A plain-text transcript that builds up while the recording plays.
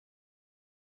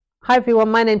Hi everyone,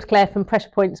 my name's Claire from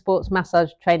Pressure Point Sports Massage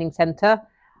Training Centre.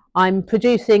 I'm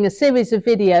producing a series of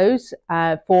videos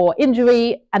for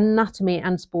injury, anatomy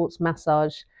and sports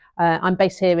massage. I'm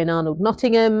based here in Arnold,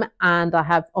 Nottingham, and I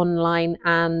have online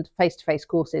and face-to-face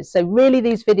courses. So really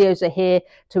these videos are here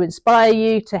to inspire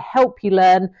you, to help you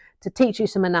learn, to teach you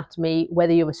some anatomy,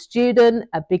 whether you're a student,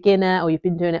 a beginner, or you've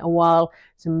been doing it a while,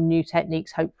 some new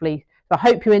techniques hopefully. So I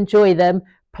hope you enjoy them.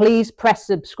 Please press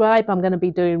subscribe. I'm going to be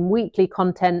doing weekly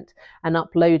content and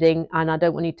uploading, and I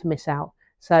don't want you to miss out.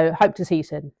 So hope to see you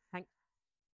soon. Thanks.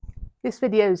 This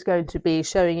video is going to be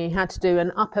showing you how to do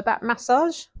an upper back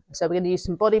massage. So we're going to use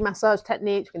some body massage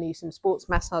techniques. We're going to use some sports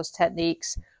massage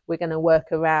techniques. We're going to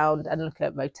work around and look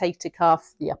at rotator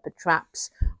cuff, the upper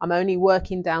traps. I'm only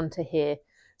working down to here,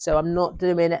 so I'm not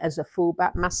doing it as a full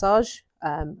back massage.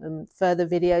 And further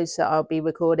videos that I'll be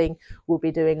recording, we'll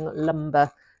be doing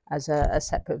lumbar as a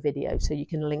separate video, so you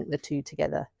can link the two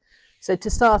together. So to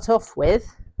start off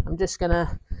with, I'm just going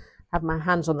to have my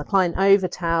hands on the client over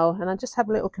towel, and I just have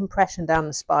a little compression down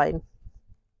the spine.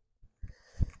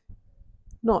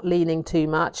 Not leaning too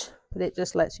much, but it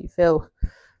just lets you feel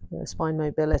the spine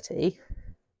mobility.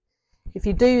 If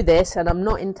you do this, and I'm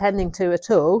not intending to at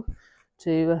all,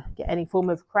 to get any form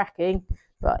of cracking,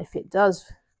 but if it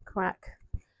does crack,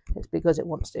 it's because it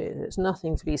wants to. It's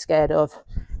nothing to be scared of.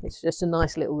 It's just a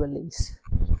nice little release.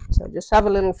 So just have a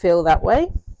little feel that way.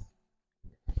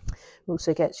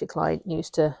 Also gets your client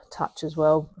used to touch as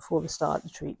well before the start of the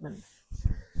treatment.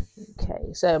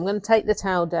 Okay, so I'm going to take the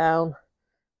towel down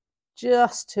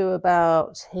just to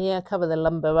about here, cover the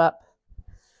lumbar up.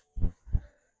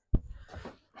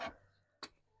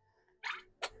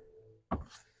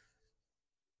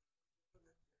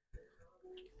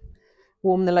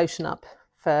 Warm the lotion up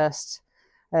first.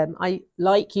 I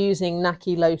like using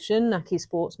Naki lotion, Naki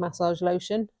sports massage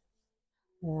lotion.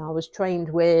 I was trained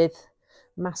with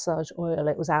massage oil.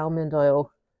 It was almond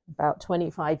oil about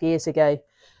 25 years ago.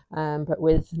 But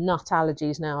with nut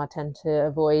allergies now, I tend to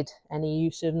avoid any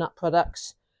use of nut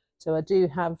products. So I do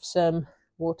have some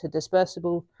water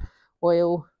dispersible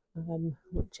oil,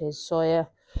 which is soya.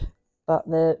 But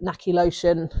the Naki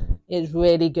lotion is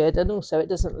really good, and also it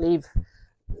doesn't leave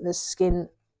the skin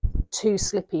too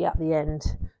slippy at the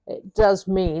end. It does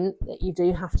mean that you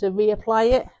do have to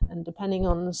reapply it, and depending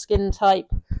on the skin type,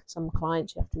 some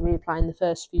clients you have to reapply in the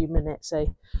first few minutes,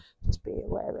 so just be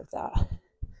aware of that.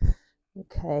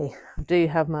 Okay, I do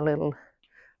have my little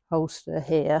holster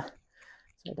here,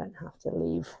 so I don't have to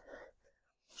leave.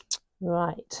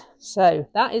 Right, so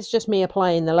that is just me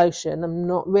applying the lotion. I'm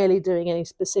not really doing any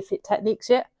specific techniques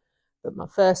yet, but my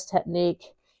first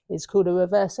technique is called a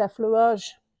reverse effleurage.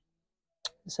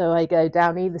 So I go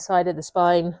down either side of the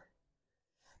spine,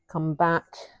 come back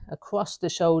across the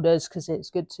shoulders, because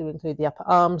it's good to include the upper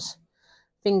arms,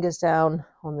 fingers down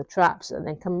on the traps, and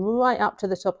then come right up to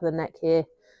the top of the neck here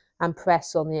and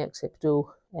press on the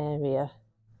occipital area.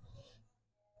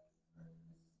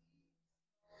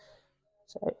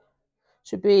 So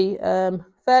should be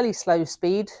fairly slow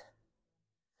speed,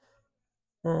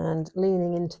 and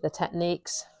leaning into the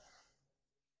techniques.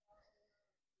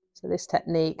 So this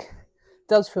technique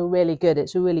does feel really good.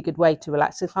 It's a really good way to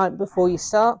relax the client before you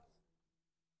start.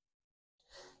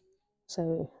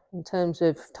 So in terms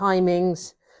of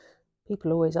timings,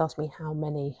 people always ask me how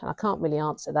many, and I can't really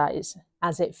answer that. It's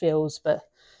as it feels, but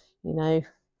you know,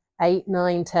 8,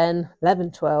 9, 10,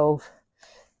 11, 12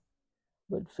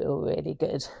 would feel really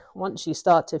good. Once you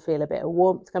start to feel a bit of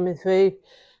warmth coming through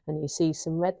and you see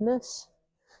some redness,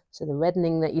 so the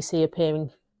reddening that you see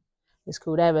appearing is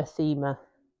called erythema,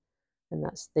 and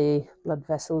that's the blood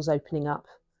vessels opening up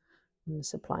and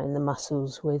supplying the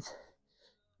muscles with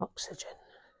oxygen.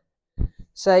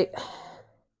 So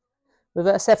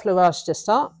reverse effleurage to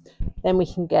start, then we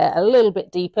can get a little bit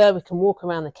deeper. We can walk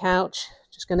around the couch.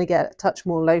 Just going to get a touch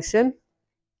more lotion.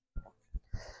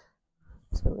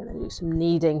 So we're going to do some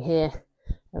kneading here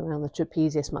around the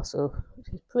trapezius muscle,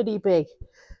 which is pretty big.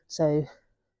 So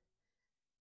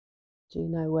do you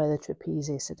know where the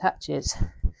trapezius attaches?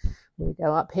 We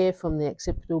go up here from the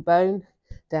occipital bone,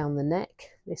 down the neck.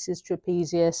 This is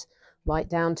trapezius, right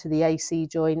down to the AC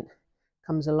joint,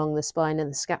 comes along the spine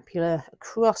and the scapula,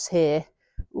 across here,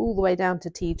 all the way down to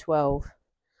T12.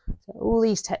 So all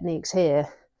these techniques here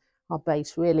are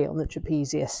based really on the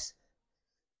trapezius,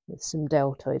 with some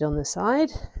deltoid on the side.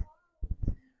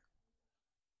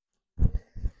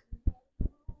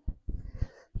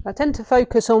 I tend to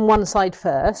focus on one side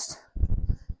first,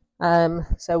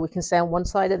 so we can stay on one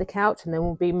side of the couch, and then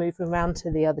we'll be moving around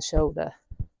to the other shoulder.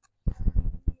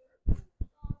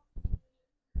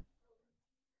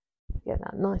 Get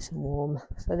that nice and warm.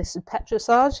 So this is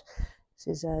petrissage. This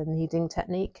is a kneading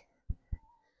technique.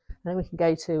 And then we can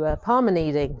go to palmar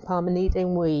kneading. Palmar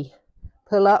kneading, we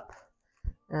pull up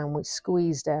and we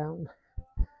squeeze down.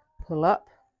 Pull up,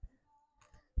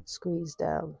 squeeze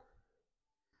down.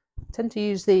 I tend to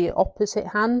use the opposite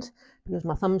hand because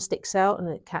my thumb sticks out and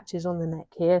it catches on the neck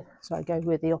here. So I go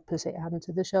with the opposite hand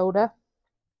to the shoulder.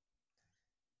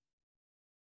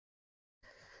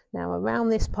 Now around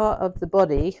this part of the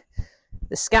body,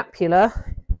 the scapula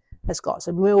has got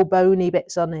some real bony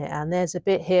bits on it, and there's a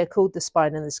bit here called the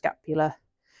spine of the scapula,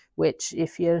 which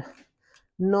if you're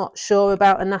not sure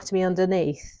about anatomy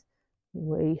underneath,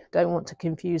 we don't want to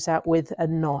confuse that with a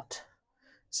knot.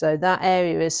 So that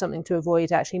area is something to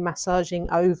avoid actually massaging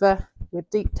over with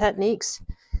deep techniques,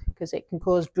 because it can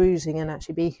cause bruising and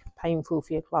actually be painful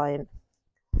for your client.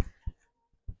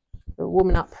 So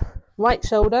warming up right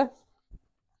shoulder.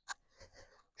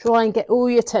 Try and get all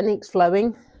your techniques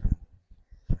flowing.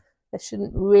 There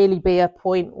shouldn't really be a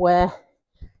point where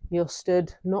you're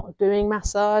stood not doing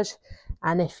massage,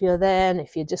 and if you're there and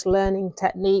if you're just learning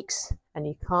techniques and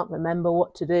you can't remember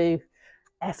what to do,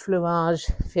 effleurage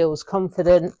feels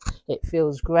confident, it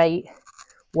feels great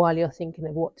while you're thinking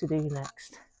of what to do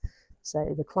next.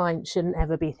 So the client shouldn't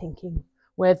ever be thinking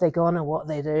where have they gone or what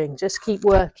they're doing. Just keep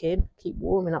working, keep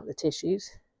warming up the tissues.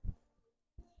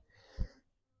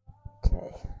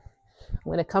 Okay, I'm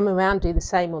going to come around, do the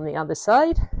same on the other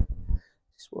side.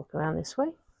 Just walk around this way.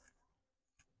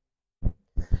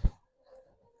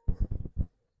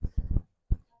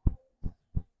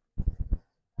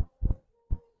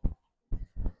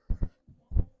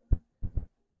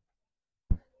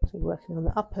 So working on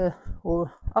the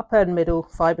upper and middle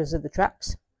fibres of the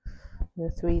traps. There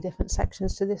are 3 different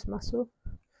sections to this muscle.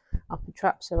 Upper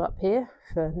traps are up here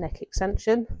for neck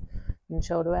extension and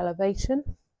shoulder elevation.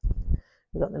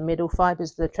 We've got the middle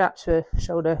fibres of the traps for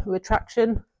shoulder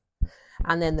retraction,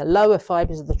 and then the lower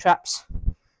fibres of the traps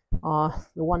are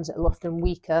the ones that are often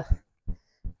weaker,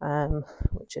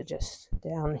 which are just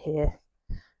down here.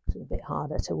 It's a bit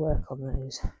harder to work on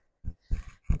those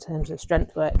in terms of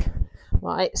strength work.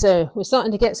 Right, so we're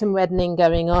starting to get some reddening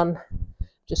going on.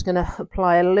 Just going to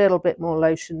apply a little bit more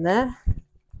lotion there.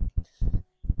 And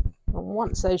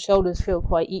once those shoulders feel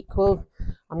quite equal,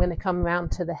 I'm going to come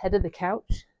around to the head of the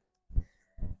couch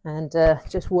and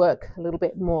just work a little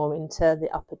bit more into the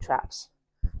upper traps.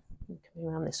 Coming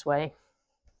around this way.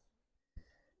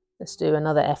 Let's do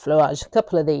another effleurage, a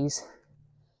couple of these.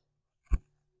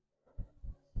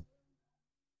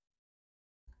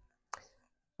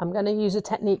 I'm going to use a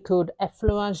technique called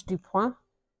effleurage du poing.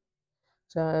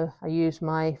 So I use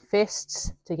my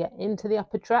fists to get into the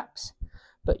upper traps,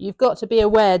 but you've got to be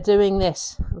aware doing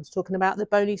this. I was talking about the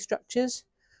bony structures.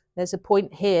 There's a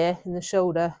point here in the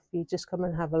shoulder. You just come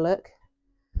and have a look.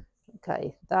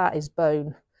 Okay, that is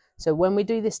bone. So when we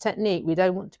do this technique, we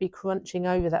don't want to be crunching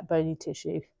over that bony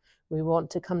tissue. We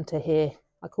want to come to here.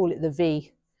 I call it the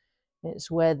V. It's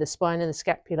where the spine of the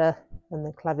scapula and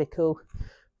the clavicle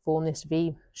form this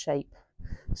V shape.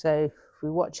 So if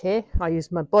we watch here, I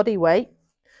use my body weight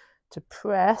to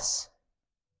press,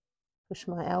 push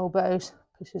my elbows,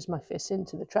 pushes my fists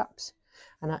into the traps,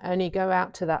 and I only go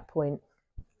out to that point.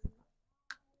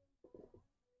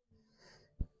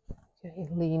 Okay,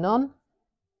 lean on.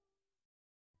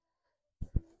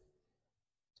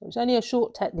 So it's only a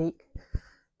short technique,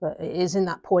 but it is in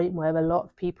that point where a lot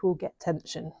of people get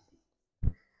tension.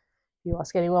 You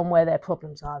ask anyone where their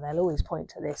problems are, they'll always point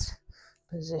to this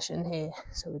position here.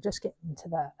 So we'll just get into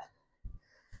that.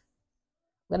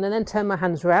 I'm going to then turn my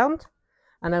hands round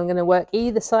and I'm going to work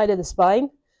either side of the spine.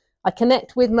 I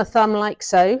connect with my thumb like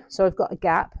so, so I've got a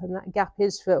gap, and that gap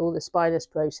is for all the spinous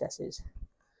processes.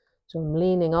 So I'm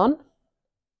leaning on.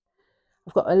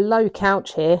 I've got a low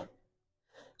couch here,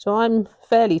 so I'm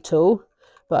fairly tall,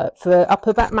 but for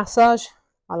upper back massage,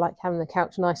 I like having the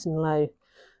couch nice and low.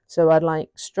 So I'd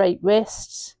like straight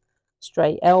wrists,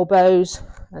 straight elbows,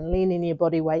 and leaning your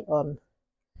body weight on.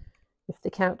 If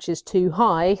the couch is too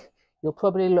high, you'll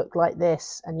probably look like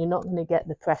this and you're not going to get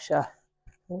the pressure.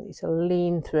 I want you to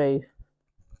lean through.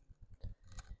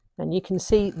 And you can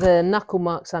see the knuckle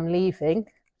marks I'm leaving,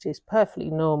 which is perfectly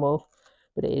normal,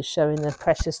 but it is showing the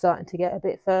pressure starting to get a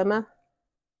bit firmer.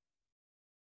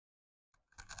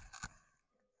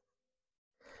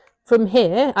 From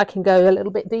here, I can go a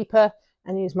little bit deeper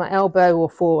and use my elbow or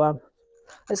forearm.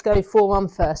 Let's go forearm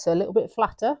first, so a little bit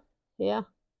flatter here.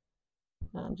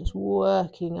 And I'm just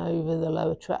working over the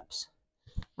lower traps.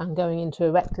 I'm going into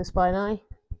erector spinae.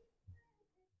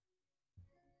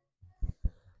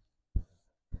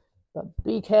 But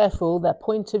be careful, the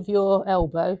point of your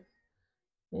elbow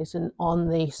isn't on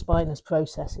the spinous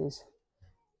processes,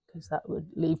 because that would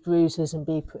leave bruises and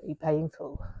be pretty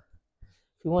painful.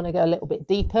 If you want to go a little bit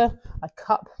deeper, I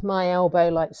cup my elbow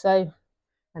like so,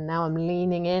 and now I'm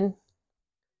leaning in.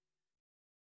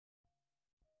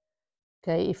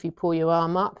 Okay, if you pull your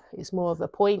arm up, it's more of a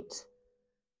point,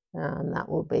 and that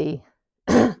will be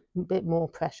a bit more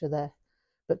pressure there,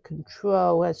 but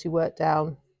control as you work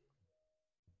down.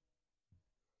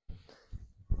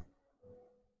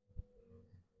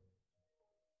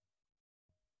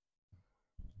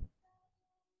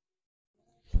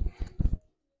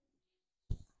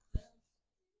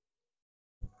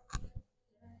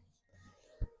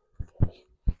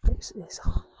 It's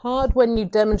hard when you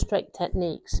demonstrate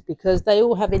techniques because they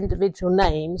all have individual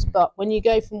names, but when you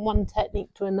go from one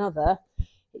technique to another,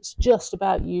 it's just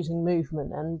about using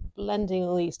movement and blending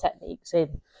all these techniques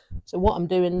in. So what I'm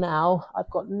doing now,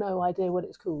 I've got no idea what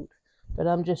it's called, but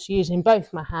I'm just using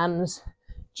both my hands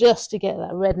just to get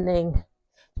that reddening.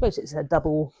 I suppose it's a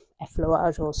double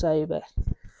effleurage or so, but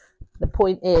the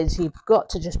point is you've got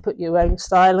to just put your own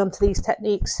style onto these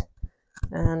techniques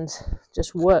and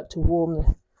just work to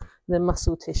warm the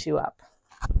muscle tissue up.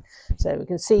 So we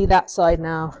can see that side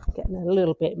now getting a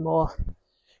little bit more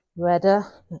redder,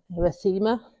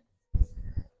 erythema.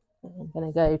 I'm going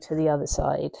to go to the other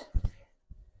side.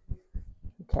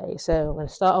 Okay, so I'm going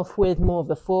to start off with more of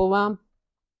the forearm.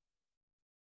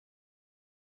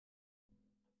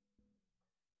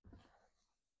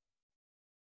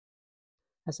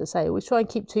 As I say, always try and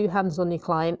keep two hands on your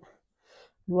client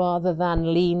rather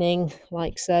than leaning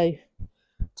like so.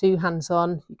 Two hands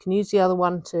on. You can use the other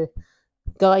one to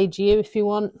guide you if you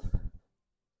want.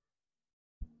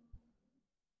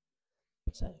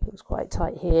 So it was quite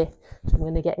tight here, so I'm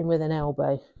going to get in with an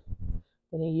elbow. I'm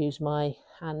going to use my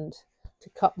hand to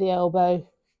cup the elbow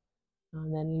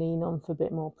and then lean on for a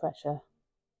bit more pressure.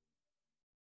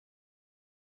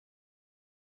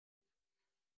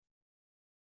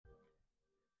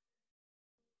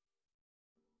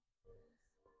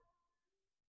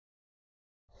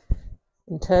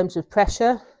 In terms of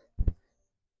pressure,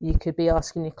 you could be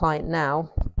asking your client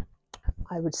now.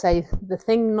 I would say the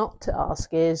thing not to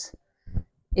ask is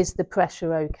the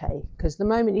pressure okay? Because the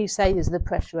moment you say, is the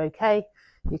pressure okay,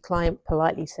 your client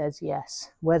politely says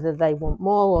yes. Whether they want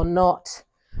more or not,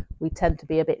 we tend to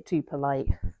be a bit too polite.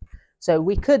 So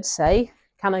we could say,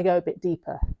 can I go a bit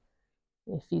deeper?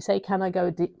 If you say, can I go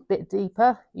a bit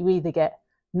deeper, you either get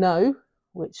no,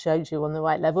 which shows you on the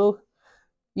right level.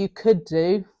 You could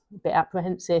do a bit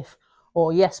apprehensive,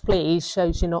 or yes please,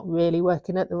 shows you're not really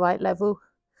working at the right level.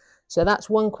 So that's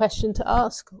one question to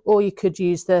ask. Or you could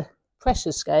use the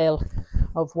pressure scale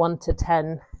of 1 to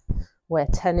 10, where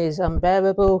 10 is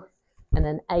unbearable and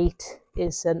an 8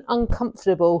 is an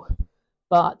uncomfortable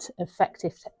but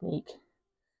effective technique.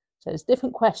 So there's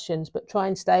different questions, but try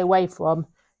and stay away from,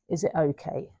 is it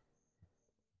okay?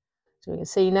 So we can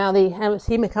see now the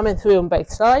erythema coming through on both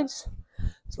sides.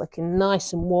 It's looking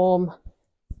nice and warm.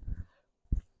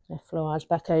 Effleurage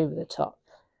back over the top.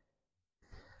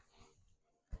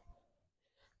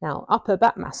 Now, upper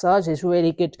back massage is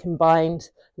really good combined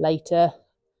later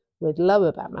with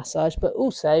lower back massage, but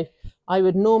also I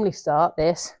would normally start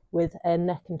this with a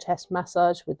neck and chest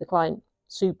massage with the client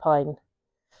supine,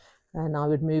 and I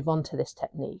would move on to this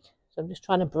technique. So I'm just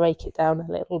trying to break it down a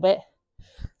little bit.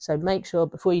 So make sure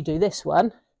before you do this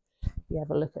one, you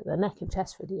have a look at the neck and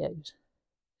chest videos.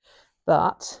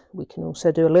 But we can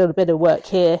also do a little bit of work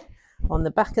here on the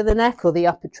back of the neck or the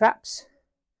upper traps.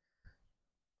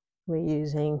 We're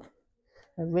using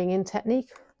a ringing technique,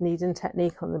 kneading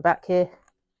technique on the back here.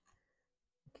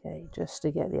 Okay, just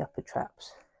to get the upper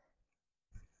traps.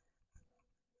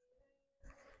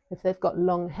 If they've got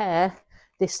long hair,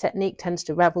 this technique tends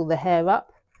to ravel the hair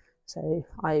up. So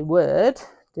I would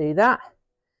do that,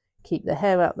 keep the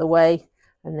hair out of the way,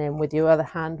 and then with your other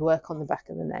hand work on the back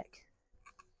of the neck.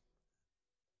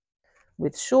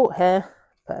 With short hair,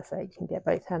 perfect, you can get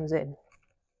both hands in.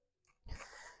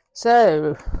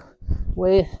 So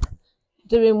we're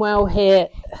doing well here,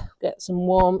 get some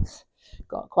warmth,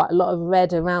 got quite a lot of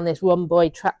red around this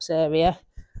rhomboid traps area,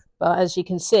 but as you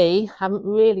can see, haven't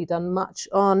really done much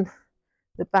on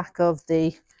the back of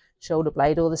the shoulder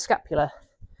blade or the scapula.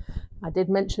 I did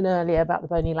mention earlier about the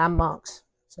bony landmarks,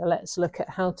 so let's look at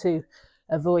how to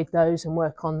avoid those and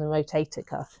work on the rotator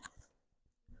cuff.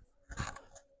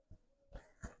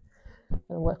 I'm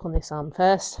going to work on this arm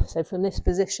first. So from this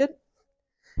position,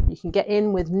 you can get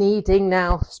in with kneading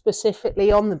now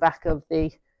specifically on the back of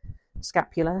the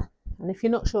scapula. And if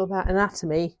you're not sure about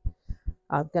anatomy,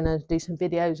 I'm going to do some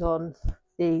videos on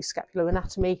the scapular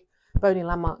anatomy, bony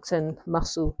landmarks and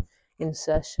muscle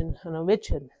insertion and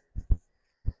origin.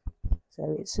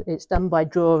 So it's done by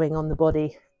drawing on the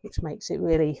body, which makes it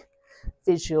really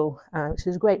visual, which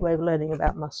is a great way of learning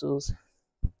about muscles.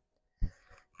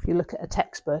 If you look at a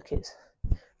textbook, it's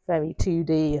very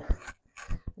 2D.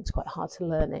 It's quite hard to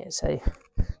learn it, so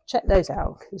check those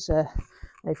out because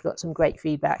they've got some great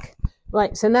feedback.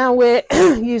 Right, so now we're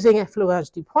using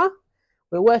effleurage du poids.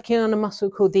 We're working on a muscle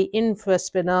called the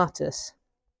infraspinatus.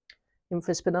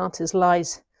 Infraspinatus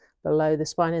lies below the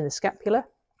spine and the scapula.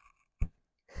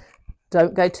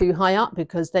 Don't go too high up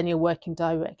because then you're working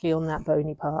directly on that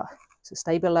bony part. So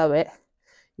stay below it.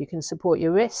 You can support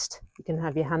your wrist. You can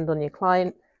have your hand on your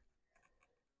client.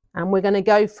 And we're going to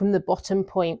go from the bottom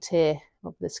point here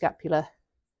of the scapula.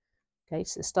 Okay,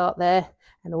 so start there,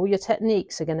 and all your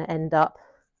techniques are going to end up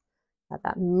at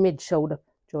that mid-shoulder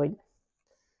joint.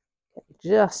 Okay,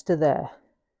 just to there.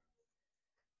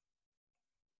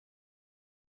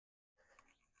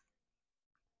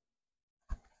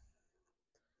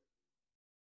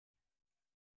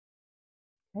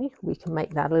 Okay, we can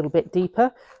make that a little bit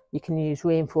deeper. You can use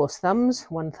reinforced thumbs,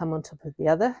 one thumb on top of the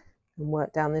other, and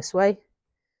work down this way.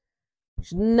 You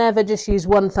should never just use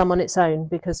one thumb on its own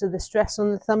because of the stress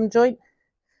on the thumb joint.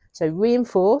 So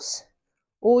reinforce,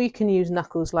 or you can use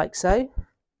knuckles like so.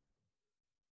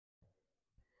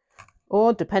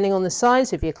 Or depending on the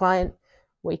size of your client,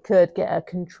 we could get a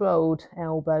controlled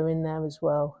elbow in there as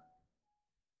well.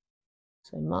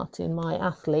 So Martin, my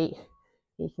athlete,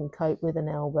 he can cope with an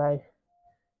elbow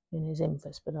in his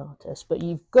infraspinatus. But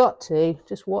you've got to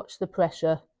just watch the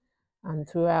pressure and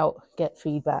throughout get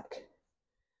feedback.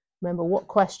 Remember, what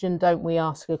question don't we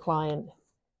ask a client?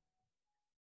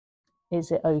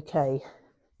 Is it okay?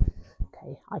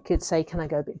 Okay, I could say, can I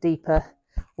go a bit deeper?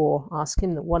 Or ask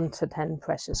him the 1 to 10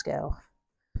 pressure scale.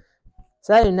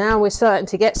 So now we're starting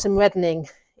to get some reddening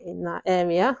in that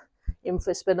area.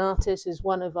 Infraspinatus is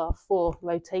one of our 4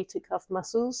 rotator cuff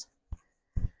muscles.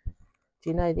 Do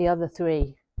you know the other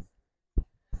 3?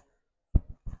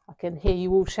 I can hear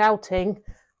you all shouting,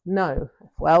 no.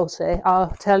 Well, so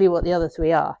I'll tell you what the other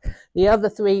 3 are. The other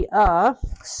 3 are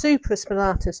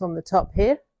supraspinatus on the top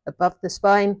here, above the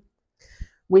spine.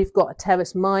 We've got a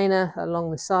teres minor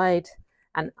along the side,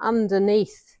 and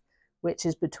underneath, which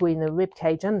is between the rib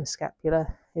cage and the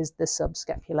scapula, is the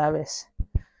subscapularis.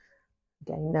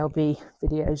 Again, there'll be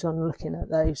videos on looking at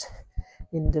those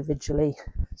individually.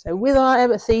 So with our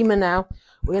erythema now,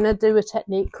 we're going to do a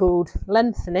technique called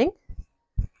lengthening.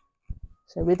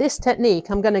 So with this technique,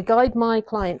 I'm going to guide my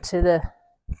client to the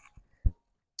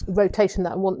rotation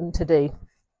that I want them to do.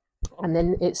 And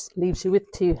then it leaves you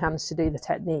with 2 hands to do the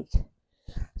technique.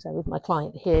 So with my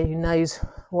client here who knows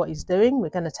what he's doing, we're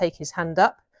going to take his hand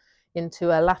up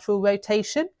into a lateral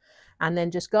rotation and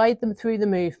then just guide them through the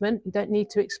movement. You don't need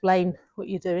to explain what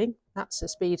you're doing. That's the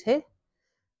speed here.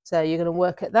 So you're going to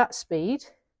work at that speed.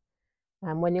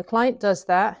 And when your client does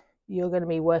that, you're going to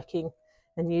be working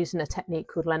and using a technique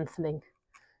called lengthening.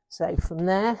 So from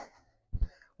there,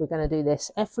 we're going to do this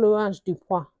effleurage du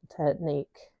poids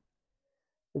technique.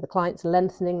 With the client's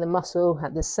lengthening the muscle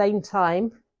at the same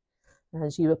time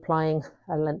as you applying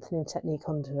a lengthening technique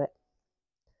onto it.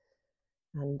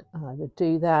 And I would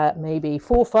do that maybe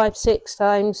 4, 5, 6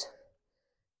 times.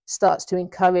 Starts to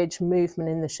encourage movement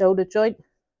in the shoulder joint.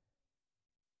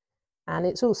 And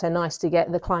it's also nice to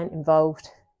get the client involved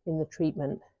in the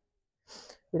treatment.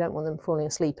 We don't want them falling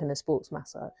asleep in a sports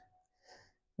massage.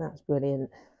 That's brilliant.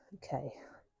 Okay,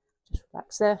 just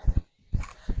relax there.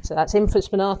 So that's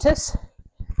infraspinatus.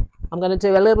 I'm going to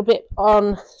do a little bit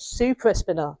on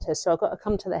supraspinatus. So I've got to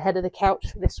come to the head of the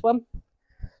couch for this one.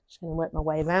 Just going to work my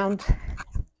way around.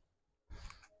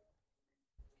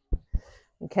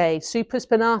 Okay,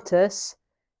 supraspinatus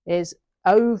is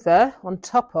over on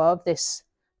top of this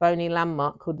bony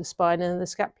landmark called the spine and the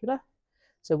scapula.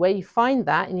 So where you find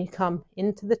that and you come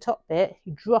into the top bit,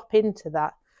 you drop into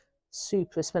that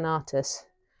supraspinatus.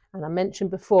 And I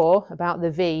mentioned before about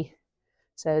the V.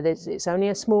 So it's only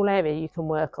a small area you can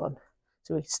work on.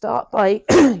 So we start by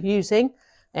using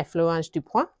effleurage du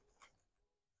poids.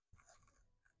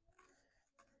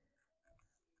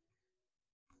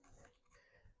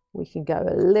 We can go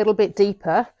a little bit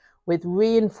deeper with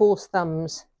reinforced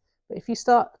thumbs. But if you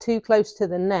start too close to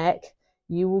the neck,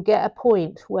 you will get a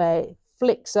point where it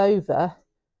flicks over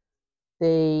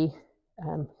the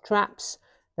traps,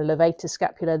 the levator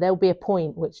scapula. There'll be a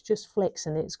point which just flicks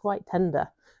and it's quite tender.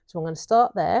 So I'm going to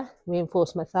start there,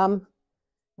 reinforce my thumb,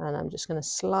 and I'm just going to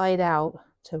slide out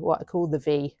to what I call the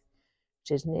V,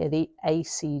 which is near the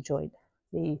AC joint,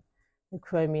 the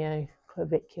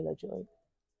acromioclavicular joint.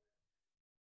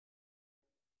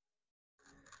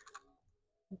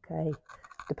 Okay,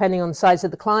 depending on the size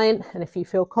of the client, and if you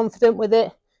feel confident with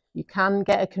it, you can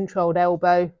get a controlled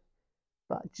elbow,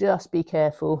 but just be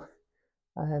careful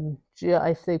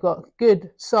If they've got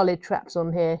good solid traps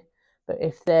on here, but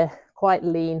if they're quite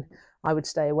lean, I would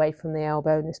stay away from the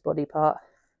elbow in this body part.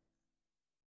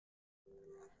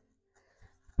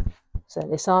 So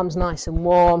this arm's nice and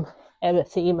warm,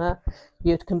 erythema.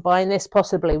 You'd combine this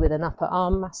possibly with an upper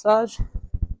arm massage.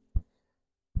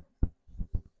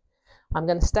 I'm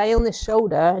going to stay on this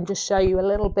shoulder and just show you a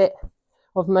little bit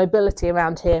of mobility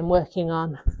around here and working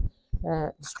on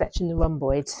stretching the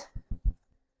rhomboids.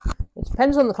 It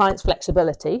depends on the client's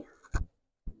flexibility.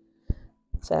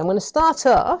 So I'm going to start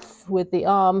off with the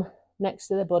arm next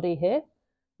to the body here,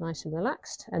 nice and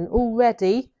relaxed. And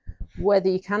already, whether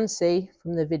you can see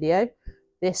from the video,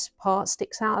 this part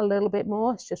sticks out a little bit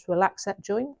more. It's just relax that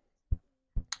joint.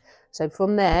 So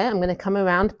from there, I'm going to come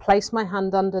around, place my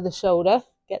hand under the shoulder,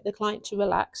 get the client to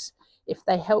relax. If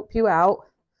they help you out,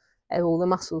 all the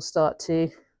muscles start to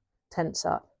tense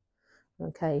up.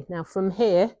 Okay, now from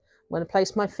here, I'm going to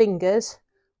place my fingers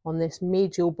on this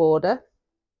medial border.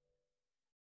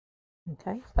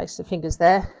 Okay, place the fingers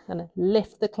there and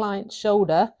lift the client's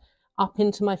shoulder up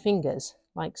into my fingers,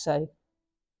 like so.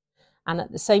 And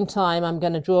at the same time, I'm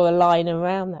going to draw a line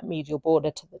around that medial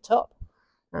border to the top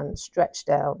and stretch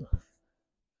down.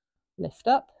 Lift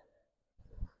up,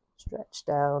 stretch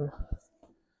down,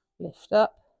 lift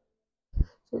up.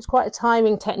 So it's quite a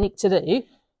tiring technique to do,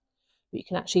 but you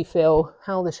can actually feel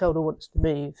how the shoulder wants to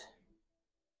move.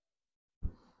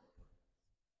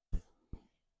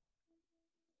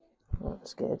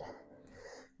 That's good.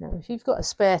 Now, if you've got a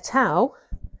spare towel,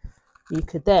 you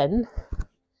could then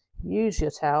use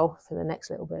your towel for the next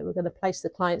little bit. We're going to place the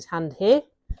client's hand here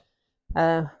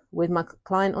with my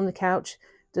client on the couch.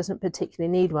 Doesn't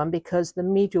particularly need one because the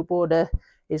medial border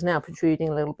is now protruding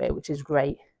a little bit, which is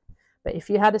great. But if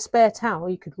you had a spare towel,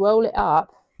 you could roll it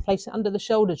up, place it under the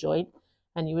shoulder joint,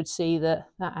 and you would see that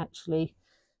that actually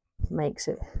makes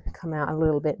it come out a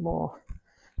little bit more.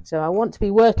 So I want to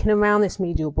be working around this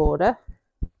medial border.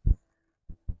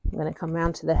 I'm going to come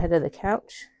round to the head of the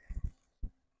couch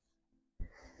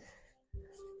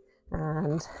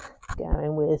and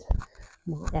going with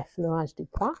my effleurage du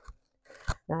poids.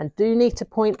 Now I do need to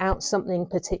point out something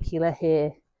particular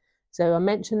here. So I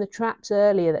mentioned the traps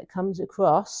earlier that comes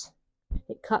across.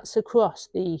 It cuts across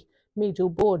the medial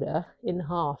border in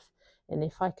half. And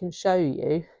if I can show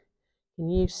you, can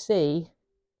you see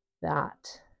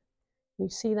that? You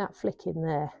see that flicking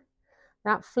there?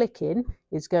 That flicking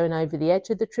is going over the edge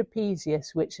of the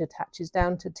trapezius, which attaches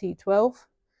down to T12.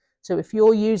 So if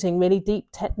you're using really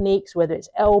deep techniques, whether it's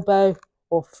elbow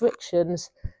or frictions,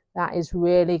 that is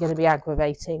really going to be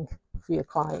aggravating for your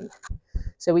client.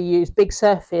 So we use big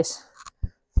surface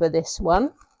for this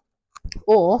one.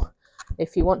 Or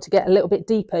if you want to get a little bit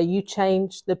deeper, you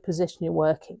change the position you're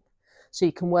working. So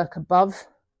you can work above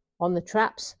on the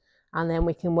traps and then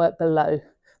we can work below.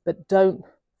 But don't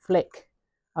flick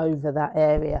over that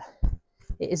area.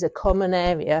 It is a common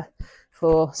area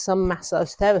for some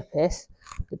massage therapists,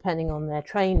 depending on their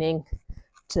training,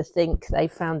 to think they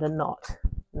found a knot.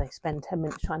 And they spend 10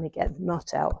 minutes trying to get the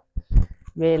knot out.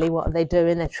 Really, what are they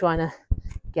doing? They're trying to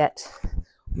get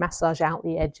massage out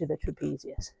the edge of the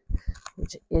trapezius,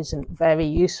 which isn't very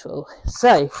useful.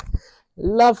 So,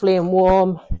 lovely and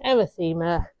warm,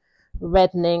 erythema,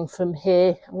 reddening from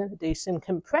here. I'm going to do some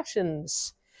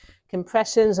compressions.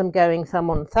 Compressions, I'm going thumb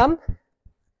on thumb,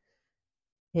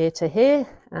 here to here,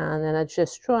 and then I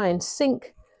just try and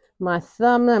sink my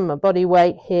thumb and my body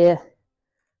weight here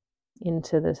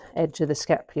into the edge of the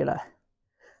scapula.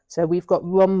 So we've got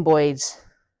rhomboids,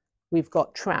 we've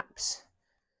got traps,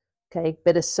 okay,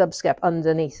 bit of subscap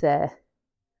underneath there.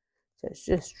 So it's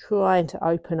just trying to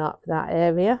open up that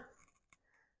area,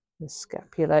 the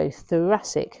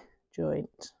scapulothoracic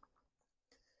joint.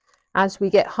 As we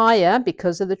get higher,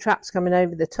 because of the traps coming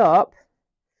over the top,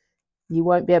 you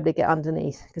won't be able to get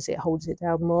underneath because it holds it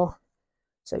down more.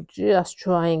 So just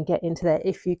try and get into there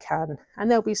if you can.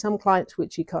 And there'll be some clients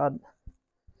which you can't.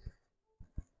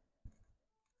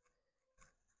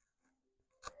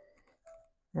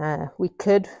 We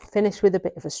could finish with a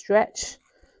bit of a stretch,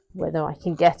 whether I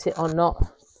can get it or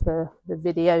not for the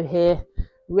video here.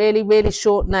 Really, really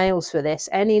short nails for this.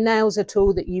 Any nails at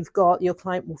all that you've got, your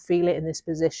client will feel it in this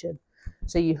position.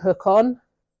 So you hook on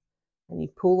and you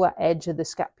pull that edge of the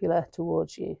scapula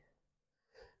towards you.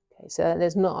 Okay, so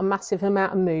there's not a massive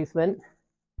amount of movement.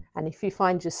 And if you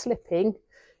find you're slipping,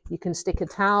 you can stick a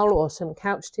towel or some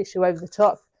couch tissue over the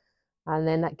top, and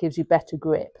then that gives you better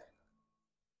grip.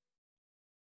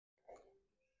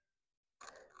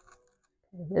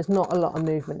 There's not a lot of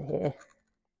movement here.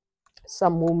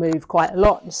 Some will move quite a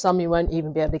lot and some you won't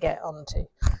even be able to get onto.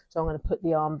 So I'm going to put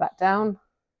the arm back down.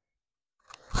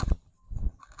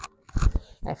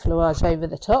 effleurage over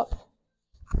the top.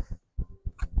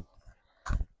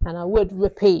 And I would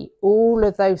repeat all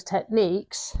of those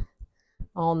techniques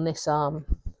on this arm.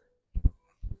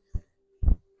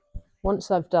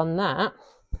 Once I've done that,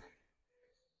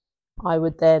 I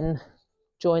would then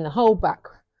join the whole back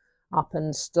up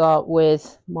and start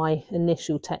with my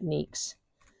initial techniques.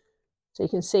 So you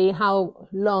can see how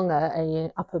long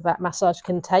a upper back massage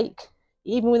can take,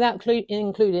 even without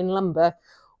including lumbar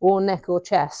or neck or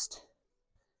chest.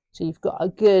 So you've got a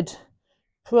good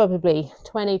probably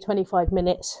 20-25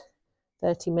 minutes,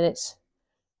 30 minutes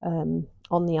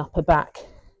on the upper back,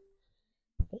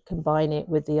 but combine it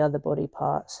with the other body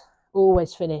parts.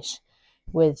 Always finish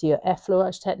with your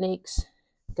effleurage techniques.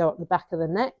 Go up the back of the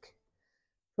neck,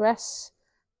 press,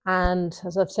 and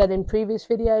as I've said in previous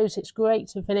videos, it's great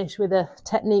to finish with a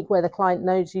technique where the client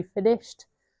knows you've finished.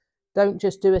 Don't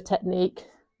just do a technique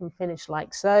and finish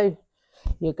like so.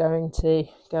 You're going to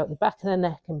go up the back of the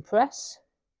neck and press.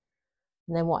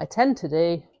 And then what I tend to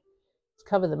do is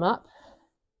cover them up.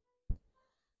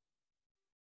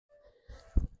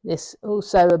 This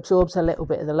also absorbs a little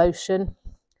bit of the lotion.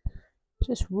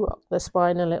 Just rock the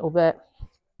spine a little bit.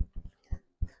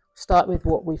 Start with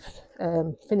what we've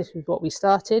finished with what we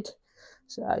started.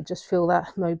 So just feel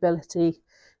that mobility.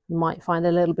 You might find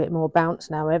a little bit more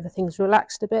bounce now. Everything's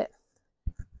relaxed a bit.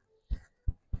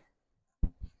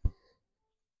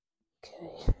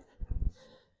 Okay.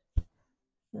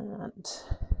 And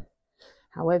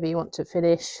however you want to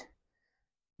finish,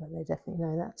 but they definitely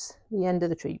know that's the end of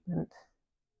the treatment.